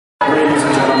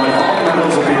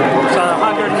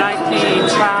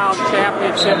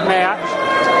championship match.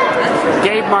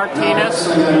 Gabe Martinez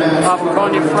of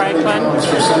Livonia Franklin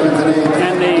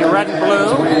in the red and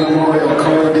blue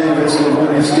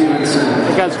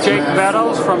against Jake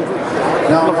Meadows from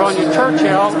Livonia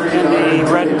Churchill in the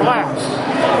red and black.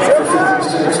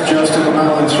 Justin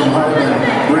Mullins from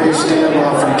Hartland, Ray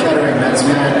Stanbaugh from Kettering, that's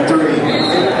mat 3.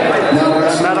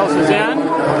 Meadows is in.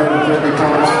 130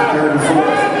 pounds from third and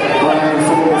fourth. Brian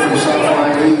Fuller from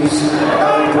Southline East.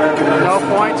 No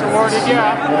points awarded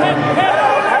yet.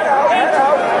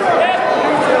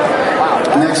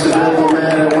 Next available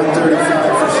man at 135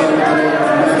 for 7th and 8th,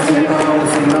 Matthew Brown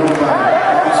from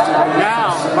Melbourne. Now,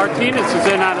 Martinez is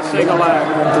in on a single leg.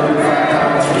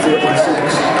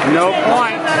 No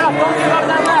points.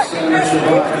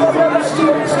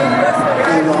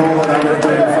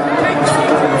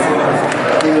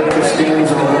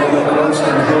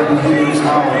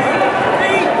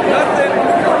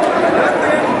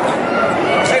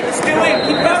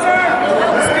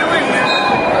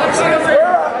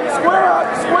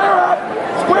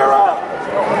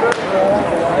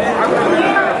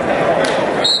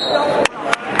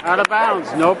 Out of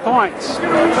bounds, no points. Good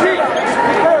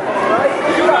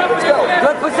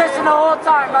position the whole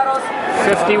time, Meadows.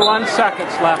 51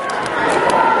 seconds left.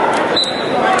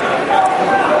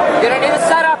 You're gonna need a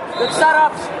setup. Good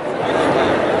setups.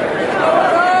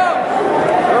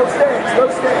 Low stance, low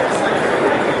stance.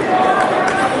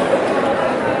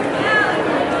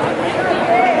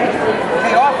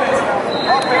 Hey, offense.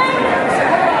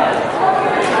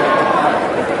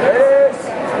 There it is.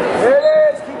 There it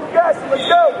is. Keep it guessing. Let's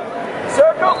go.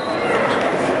 Circle.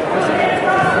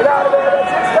 Get out of there.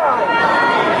 That's his time.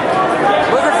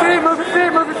 Move your feet, move your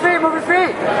feet, move your feet, move your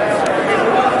feet.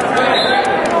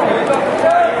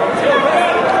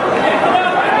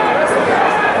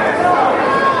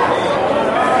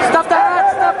 Stuff the head,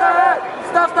 stuff the head,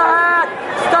 stuff the head,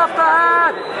 stuff the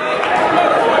head.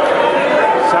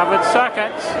 7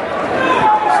 seconds.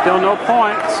 Still no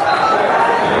points.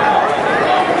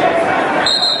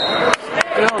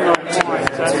 Still no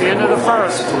points. At the end of the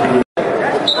first.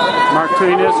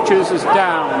 Martinez chooses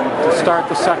down to start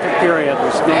the second period.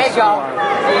 There's no There you go. score.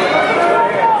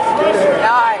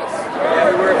 Nice.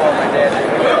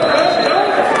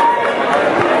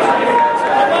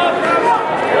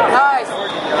 Nice.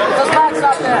 Get those backs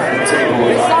up there.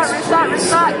 Reset, reset,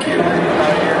 reset.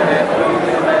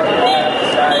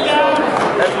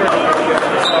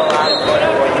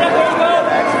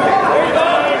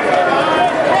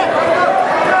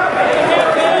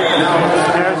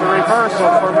 There's a reversal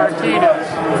for Martinez.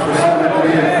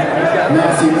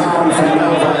 Matthew Brown from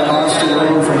Melbourne, Austin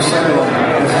Rowe from Salem.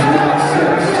 This is mat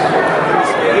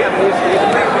 6.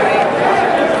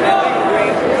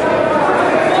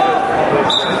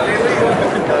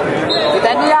 Get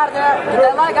that knee out of there. Get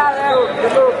that leg out of there.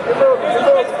 Good move, good move, good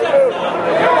move, good move.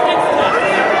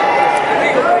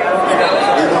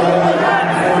 In the hole at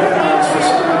 140 pounds for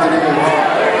 7th and 8th,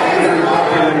 Avery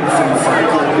Operating from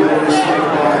Franklin, Meadows,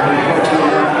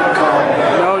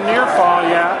 No near fall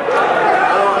yet.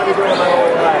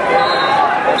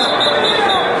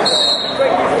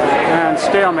 And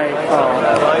stalemate fall.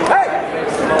 Hey!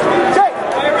 Jake!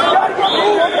 You gotta get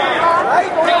moving,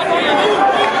 right?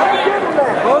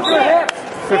 Close your hips.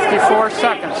 54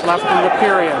 seconds left in the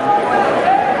period.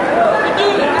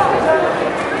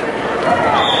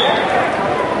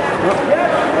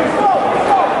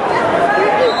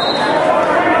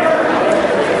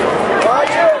 Watch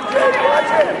him, Jake,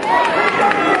 watch him.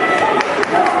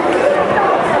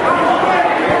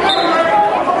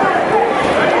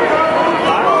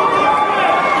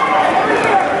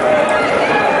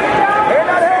 Hand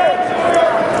on hands.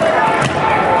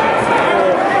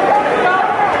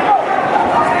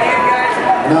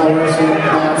 now wrestling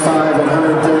mat 5 at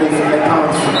 135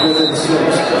 pounds from 5th and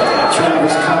 6th.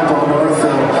 Travis Campo,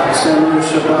 Northville, Samuel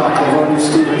Shabak, Livonia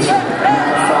Stevenson,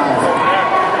 mat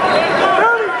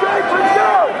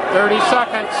 30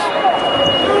 seconds.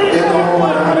 5. In the hole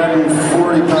at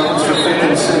 140 pounds for 5th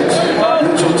and 6th.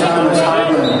 Mitchell Thomas,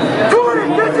 Highland. Jordan,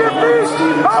 get your feet!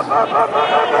 Up, up, up, up,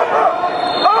 up, up, up!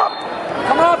 Up!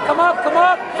 Come up, come up, come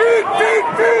up! Feet, feet,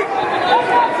 feet!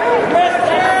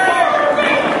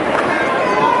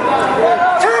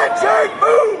 Jake,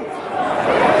 move!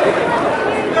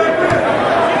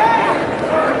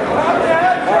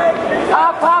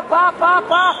 Up, up, up,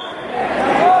 up, up!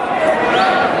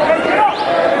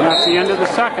 And that's the end of the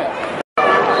second.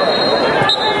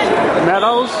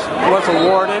 Meadows was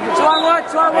awarded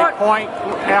a point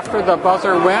after the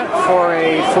buzzer went for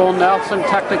a full Nelson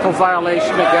technical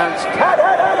violation against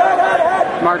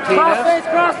Martinez. Crossface,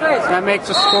 crossface! That makes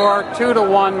the score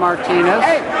 2-1 Martinez.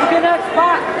 Hey, look at that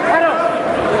spot! Meadows!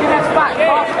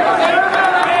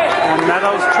 And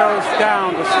Meadows chose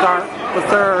down to start the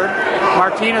third.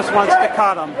 Martinez wants to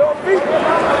cut him.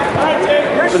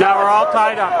 So now we're all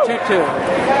tied up, 2-2.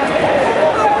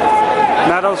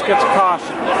 Meadows gets a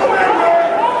caution.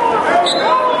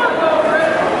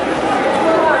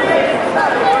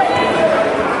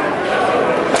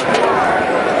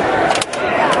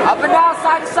 Up and down,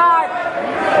 side to side.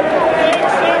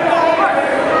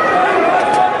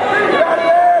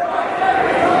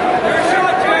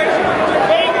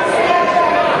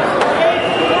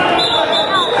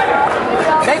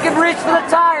 Make him reach for the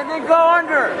tie and then go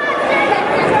under.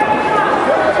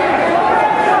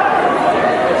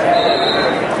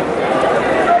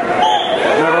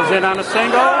 Meadows in on a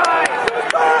single,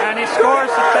 and he scores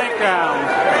the takedown.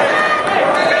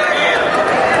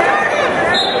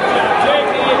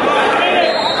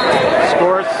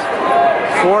 Scores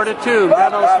 4-2.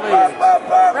 Meadows leads.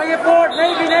 Bring it forward,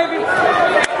 Navy.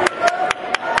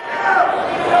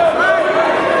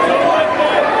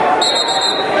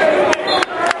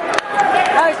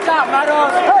 Nice job,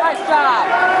 Meadows. Nice job.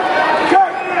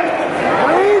 Cut.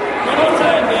 Lead.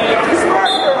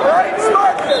 Smart here, all right?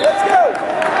 Smart here. Let's go.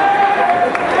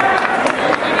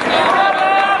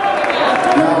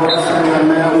 Now wrestling on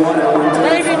mat 1 at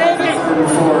 135 and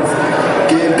fourth.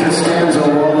 Gabe Costanzo,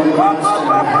 Wally Winston,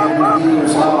 Hayden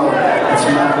Hughes, Howard. It's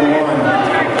mat 1.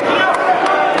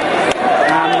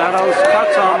 And Meadows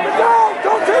cuts him. No,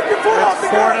 don't take your foot off the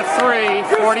gas. 4-3.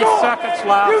 40 seconds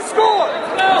left. You score.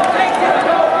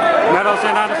 Meadows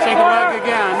in on a single leg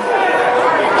again.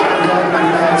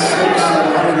 Mat 6 at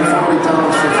 140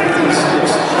 pounds for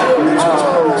 56. Mitchell's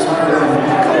Thomas Harden,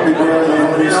 Kobe Bryant,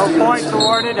 Livonia No Stevenson. points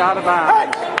awarded, out of bounds. Hey,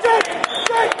 Jake.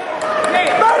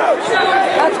 Meadows.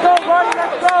 Let's go, buddy.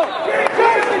 Let's go.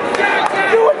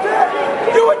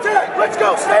 You attack. Let's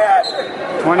go. Stay after.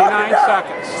 29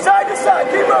 seconds. Side to side.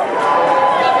 Keep moving.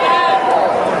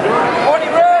 40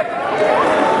 red.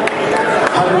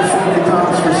 140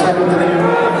 pounds for 7th.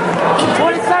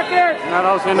 20 seconds.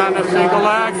 Meadows in on a single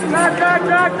leg. Drive.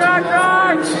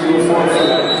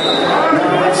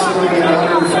 Now wrestling at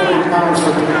 140 pounds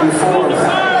for 54th.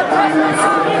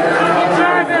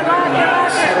 Drive it.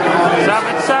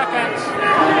 7 seconds.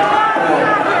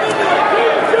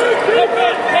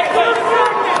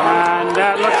 And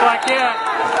that looks like it.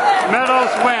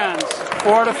 Meadows wins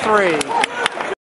 4-3.